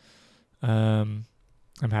things. I'm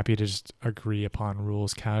happy to just agree upon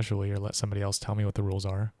rules casually or let somebody else tell me what the rules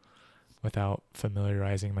are without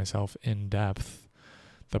familiarizing myself in depth.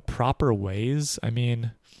 The proper ways, I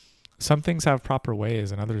mean, some things have proper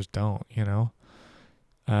ways and others don't,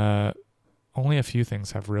 only a few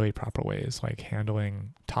things have really proper ways, like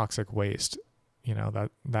handling toxic waste,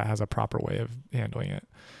 that has a proper way of handling it.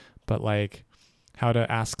 But like how to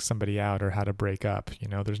ask somebody out or how to break up,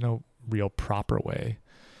 there's no real proper way.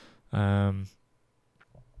 I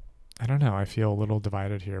don't know. I feel a little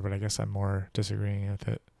divided here, but I guess I'm more disagreeing with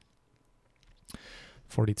it.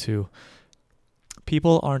 42.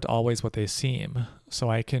 People aren't always what they seem, so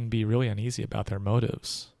I can be really uneasy about their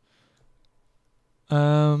motives.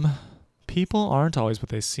 People aren't always what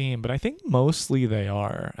they seem, but I think mostly they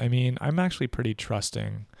are. I mean, I'm actually pretty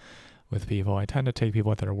trusting with people. I tend to take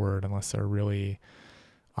people at their word unless they're really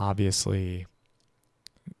obviously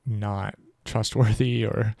not trustworthy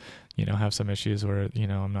or, have some issues where,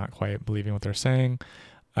 I'm not quite believing what they're saying.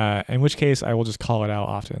 In which case I will just call it out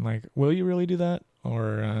often. Like, will you really do that?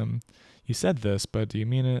 Or, you said this, but do you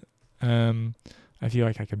mean it? I feel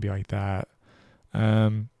like I could be like that.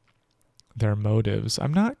 Their motives.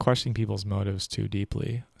 I'm not questioning people's motives too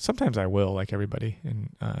deeply. Sometimes I will, like everybody, in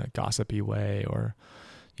a gossipy way or,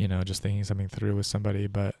 just thinking something through with somebody.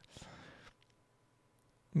 But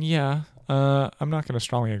yeah, I'm not going to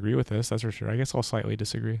strongly agree with this. That's for sure. I guess I'll slightly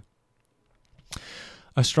disagree.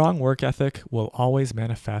 A strong work ethic will always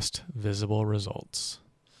manifest visible results.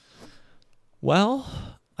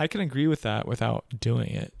 Well, I can agree with that without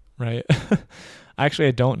doing it, right? Actually,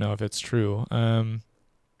 I don't know if it's true. A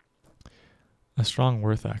strong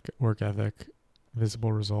work ethic,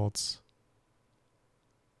 visible results.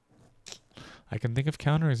 I can think of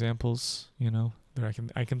counterexamples, I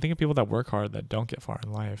can think of people that work hard that don't get far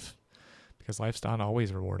in life because life's not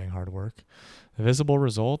always rewarding hard work. The visible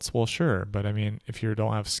results, well, sure. But I mean, if you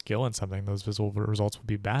don't have skill in something, those visible results will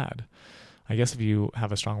be bad. I guess if you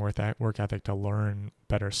have a strong work ethic to learn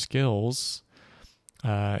better skills,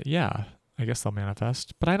 yeah, I guess they'll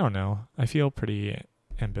manifest. But I don't know. I feel pretty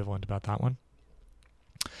ambivalent about that one.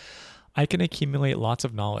 I can accumulate lots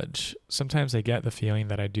of knowledge. Sometimes I get the feeling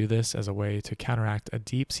that I do this as a way to counteract a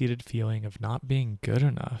deep-seated feeling of not being good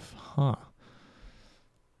enough.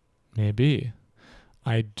 Maybe.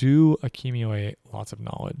 I do accumulate lots of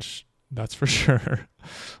knowledge. That's for sure.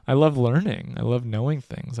 I love learning. I love knowing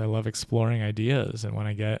things. I love exploring ideas. And when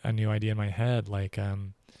I get a new idea in my head, like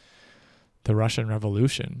the Russian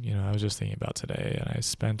Revolution, I was just thinking about today, and I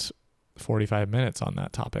spent 45 minutes on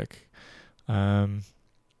that topic. I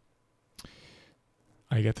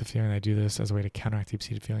get the feeling I do this as a way to counteract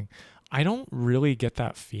deep-seated feeling. I don't really get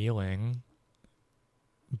that feeling,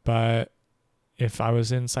 but if I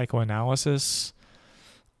was in psychoanalysis,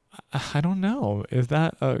 I don't know. Is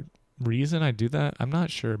that a reason I do that? I'm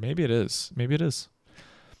not sure. Maybe it is. It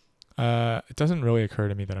doesn't really occur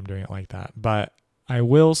to me that I'm doing it like that, but I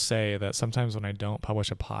will say that sometimes when I don't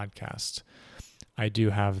publish a podcast, I do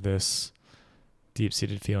have this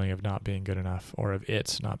deep-seated feeling of not being good enough, or of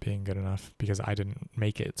it not being good enough because I didn't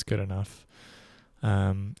make it good enough.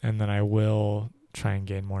 And then I will try and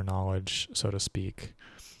gain more knowledge, so to speak,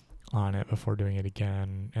 on it before doing it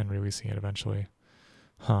again and releasing it eventually.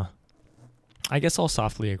 I guess I'll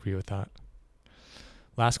softly agree with that.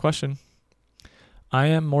 Last question. I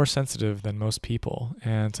am more sensitive than most people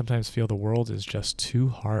and sometimes feel the world is just too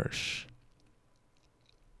harsh.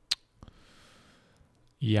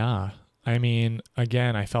 Yeah. I mean,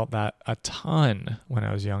 again, I felt that a ton when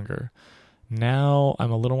I was younger. Now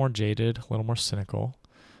I'm a little more jaded, a little more cynical,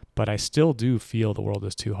 but I still do feel the world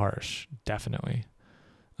is too harsh. Definitely.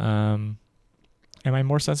 Am I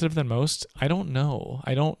more sensitive than most? I don't know.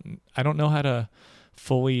 I don't know how to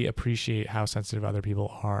fully appreciate how sensitive other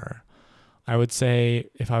people are. I would say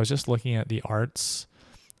if I was just looking at the arts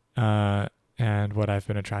and what I've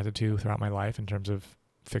been attracted to throughout my life in terms of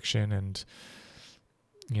fiction and,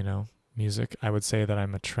 music, I would say that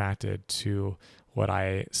I'm attracted to what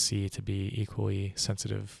I see to be equally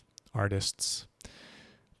sensitive artists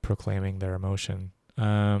proclaiming their emotion.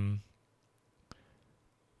 I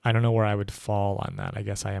don't know where I would fall on that. I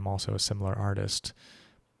guess I am also a similar artist,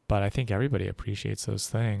 but I think everybody appreciates those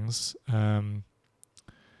things.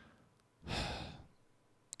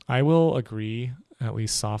 I will agree, at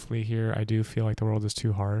least softly here. I do feel like the world is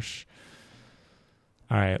too harsh.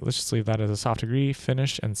 All right, let's just leave that as a soft agree,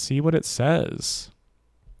 finish, and see what it says.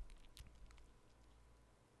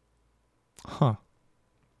 All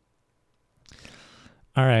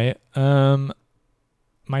right.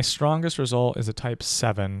 My strongest result is a type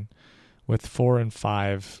 7 with 4 and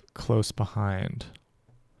 5 close behind.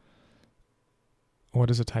 What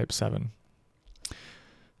is a type 7?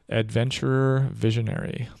 Adventurer,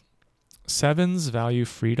 visionary. 7s value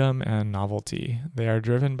freedom and novelty. They are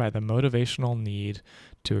driven by the motivational need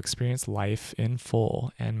to experience life in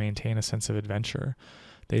full and maintain a sense of adventure.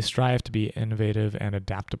 They strive to be innovative and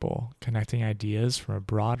adaptable, connecting ideas from a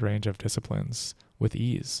broad range of disciplines with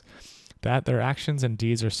ease. That their actions and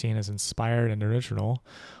deeds are seen as inspired and original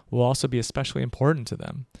will also be especially important to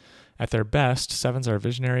them. At their best, 7s are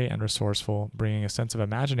visionary and resourceful, bringing a sense of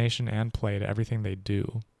imagination and play to everything they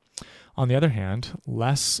do. On the other hand,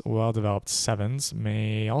 less well-developed 7s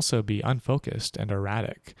may also be unfocused and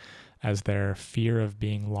erratic, as their fear of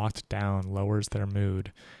being locked down lowers their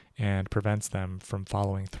mood and prevents them from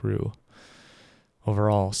following through.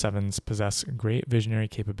 Overall, 7s possess great visionary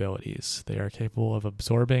capabilities. They are capable of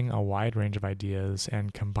absorbing a wide range of ideas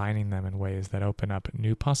and combining them in ways that open up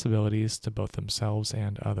new possibilities to both themselves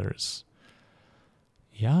and others.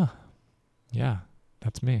 Yeah,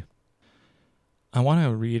 that's me. I want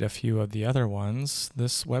to read a few of the other ones.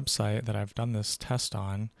 This website that I've done this test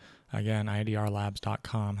on, again,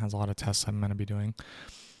 idrlabs.com, has a lot of tests I'm going to be doing.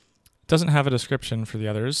 It doesn't have a description for the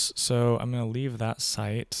others, so I'm going to leave that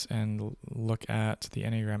site and look at the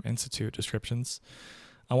Enneagram Institute descriptions.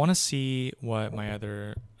 I want to see what my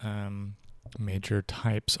other major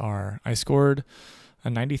types are. I scored a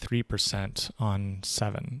 93% on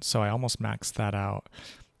 7, so I almost maxed that out.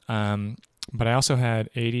 But I also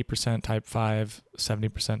had 80% type 5,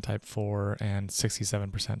 70% type 4, and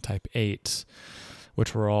 67% type 8,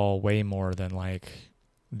 which were all way more than like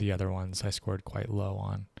the other ones I scored quite low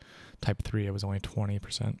on. Type 3, it was only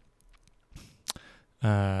 20%.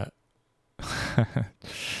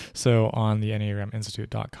 So on the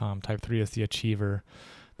EnneagramInstitute.com, type 3 is the achiever,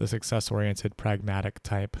 the success-oriented, pragmatic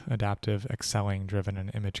type, adaptive, excelling, driven, and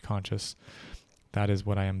image-conscious. That is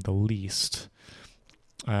what I am the least.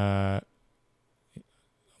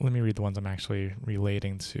 Let me read the ones I'm actually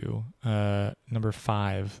relating to. Number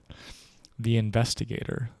 5, the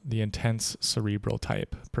investigator, the intense cerebral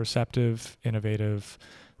type, perceptive, innovative,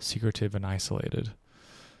 secretive, and isolated.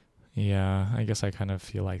 Yeah, I guess I kind of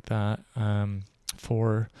feel like that.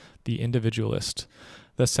 4, the individualist,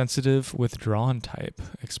 the sensitive, withdrawn type,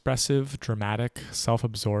 expressive, dramatic,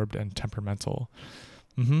 self-absorbed, and temperamental.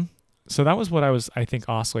 So that was what I was, I think,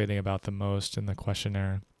 oscillating about the most in the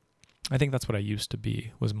questionnaire. I think that's what I used to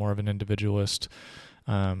be, was more of an individualist,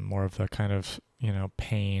 more of the kind of,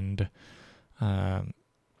 pained,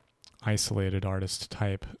 isolated artist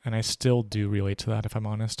type. And I still do relate to that, if I'm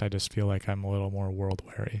honest. I just feel like I'm a little more world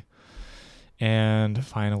weary. And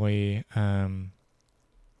finally,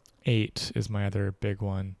 8 is my other big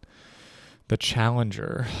one. The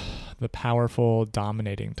challenger, the powerful,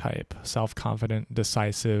 dominating type, self-confident,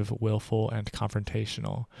 decisive, willful, and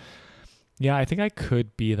confrontational. Yeah, I think I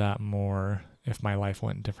could be that more if my life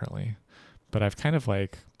went differently, but I've kind of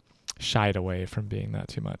shied away from being that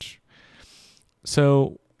too much.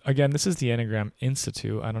 So again, this is the Enneagram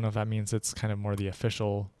Institute. I don't know if that means it's kind of more the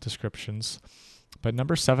official descriptions, but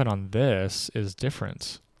number 7 on this is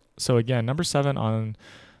different. So again, number 7 on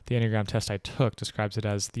the Enneagram test I took describes it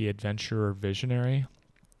as the adventurer visionary,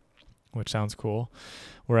 which sounds cool.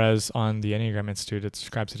 Whereas on the Enneagram Institute, it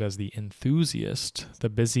describes it as the enthusiast, the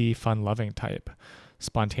busy, fun-loving type,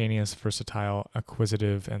 spontaneous, versatile,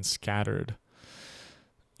 acquisitive, and scattered.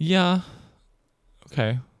 Yeah.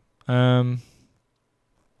 Okay. I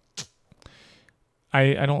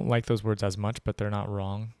don't like those words as much, but they're not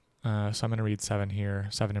wrong. So I'm going to read 7 here,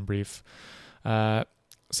 7 in brief.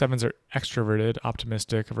 7s are extroverted,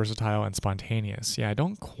 optimistic, versatile, and spontaneous. Yeah, I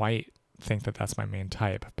don't quite think that that's my main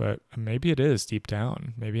type, but maybe it is deep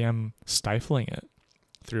down. Maybe I'm stifling it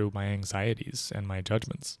through my anxieties and my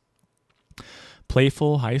judgments.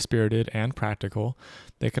 Playful, high-spirited, and practical,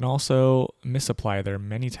 they can also misapply their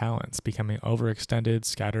many talents, becoming overextended,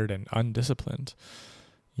 scattered, and undisciplined.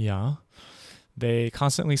 Yeah. They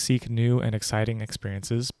constantly seek new and exciting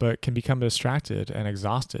experiences, but can become distracted and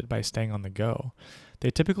exhausted by staying on the go. They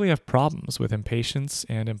typically have problems with impatience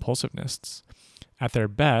and impulsiveness. At their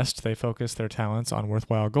best, they focus their talents on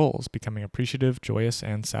worthwhile goals, becoming appreciative, joyous,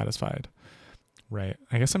 and satisfied. Right.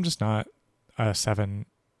 I guess I'm just not a 7.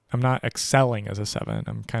 I'm not excelling as a 7.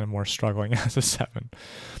 I'm kind of more struggling as a 7.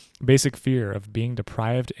 Basic fear of being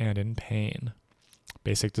deprived and in pain.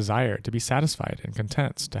 Basic desire to be satisfied and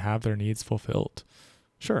content, to have their needs fulfilled.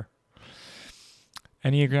 Sure.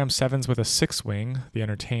 Enneagram 7s with a 6 wing, the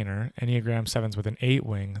entertainer. Enneagram 7s with an 8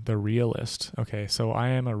 wing, the realist. Okay, so I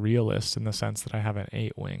am a realist in the sense that I have an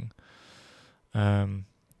 8 wing. Let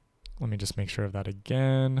me just make sure of that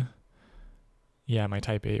again. Yeah, my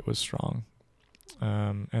type 8 was strong.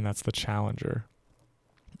 And that's the challenger.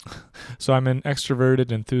 So I'm an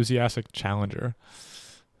extroverted, enthusiastic challenger.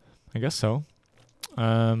 I guess so.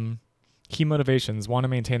 Key motivations: want to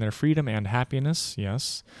maintain their freedom and happiness,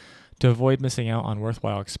 yes. To avoid missing out on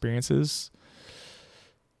worthwhile experiences,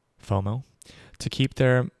 FOMO. To keep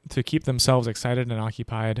themselves excited and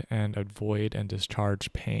occupied, and avoid and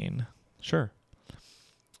discharge pain. Sure.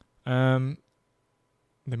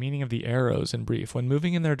 The meaning of the arrows in brief. When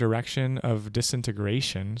moving in their direction of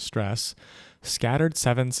disintegration, stress, scattered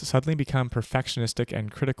 7s suddenly become perfectionistic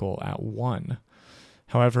and critical at 1.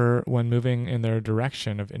 However, when moving in their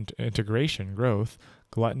direction of integration, growth,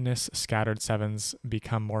 gluttonous, scattered 7s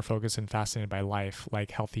become more focused and fascinated by life,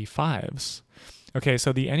 like healthy 5s. Okay,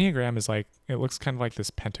 so the Enneagram is it looks kind of like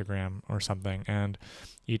this pentagram or something, and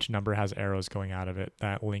each number has arrows going out of it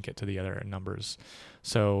that link it to the other numbers.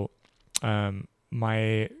 So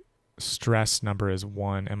my stress number is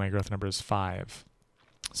 1 and my growth number is 5.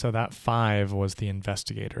 So that 5 was the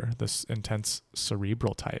investigator, this intense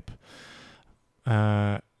cerebral type.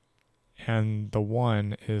 And the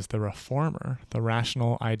 1 is the reformer, the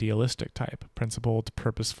rational, idealistic type, principled,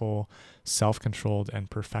 purposeful, self-controlled, and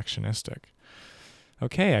perfectionistic.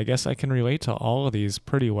 Okay, I guess I can relate to all of these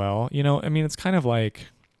pretty well. It's kind of like,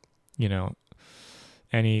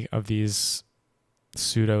 any of these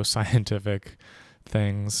pseudo-scientific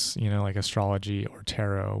things, like astrology or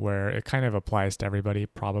tarot, where it kind of applies to everybody,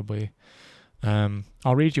 probably.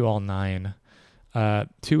 I'll read you all 9.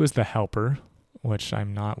 2 is the helper, which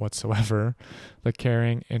I'm not whatsoever. The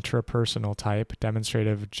caring, intrapersonal type,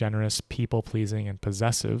 demonstrative, generous, people-pleasing, and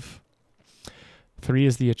possessive. 3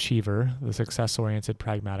 is the achiever, the success-oriented,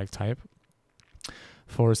 pragmatic type.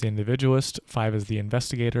 4 is the individualist. 5 is the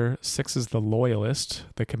investigator. 6 is the loyalist,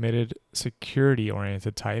 the committed,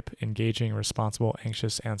 security-oriented type, engaging, responsible,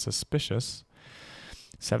 anxious, and suspicious.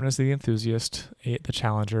 7 is the enthusiast. 8, the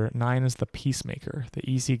challenger. 9 is the peacemaker, the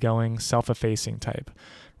easygoing, self-effacing type,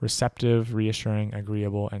 receptive, reassuring,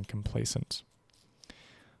 agreeable, and complacent.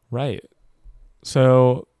 Right.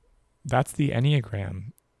 So that's the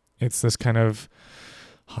Enneagram. It's this kind of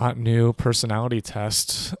hot new personality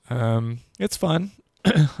test. It's fun.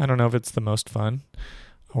 I don't know if it's the most fun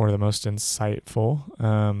or the most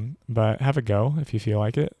insightful, but have a go if you feel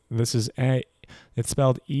like it. This is it's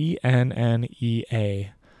spelled ENNEAGRAM.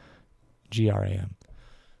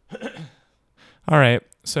 All right.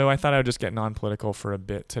 So I thought I would just get non-political for a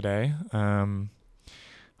bit today.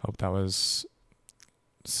 Hope that was,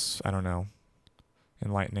 I don't know,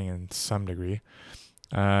 enlightening in some degree.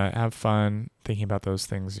 Have fun thinking about those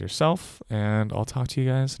things yourself, and I'll talk to you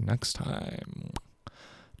guys next time.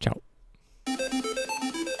 Ciao.